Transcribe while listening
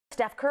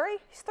Steph Curry,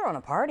 he's throwing a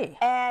party.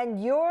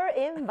 And you're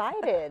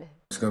invited.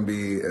 It's going to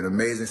be an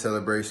amazing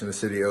celebration in the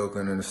city of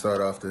Oakland and to start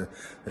off the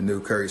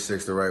new Curry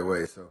 6 the right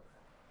way.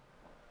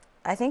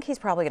 I think he's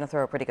probably going to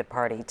throw a pretty good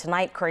party.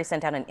 Tonight, Curry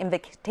sent out an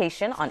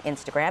invitation on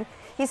Instagram.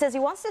 He says he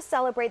wants to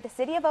celebrate the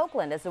city of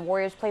Oakland as the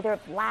Warriors play their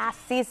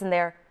last season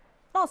there.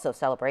 Also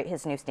celebrate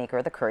his new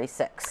sneaker, the Curry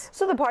 6.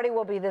 So the party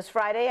will be this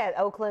Friday at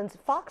Oakland's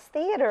Fox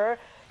Theater.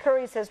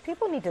 Curry says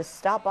people need to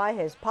stop by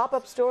his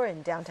pop-up store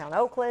in downtown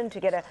Oakland to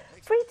get a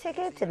free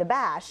ticket to the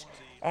bash.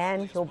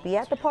 And he'll be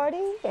at the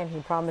party, and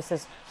he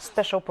promises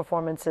special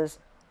performances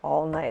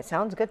all night.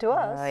 Sounds good to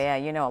us. Oh, yeah,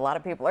 you know, a lot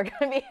of people are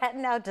going to be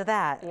heading out to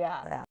that.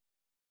 Yeah.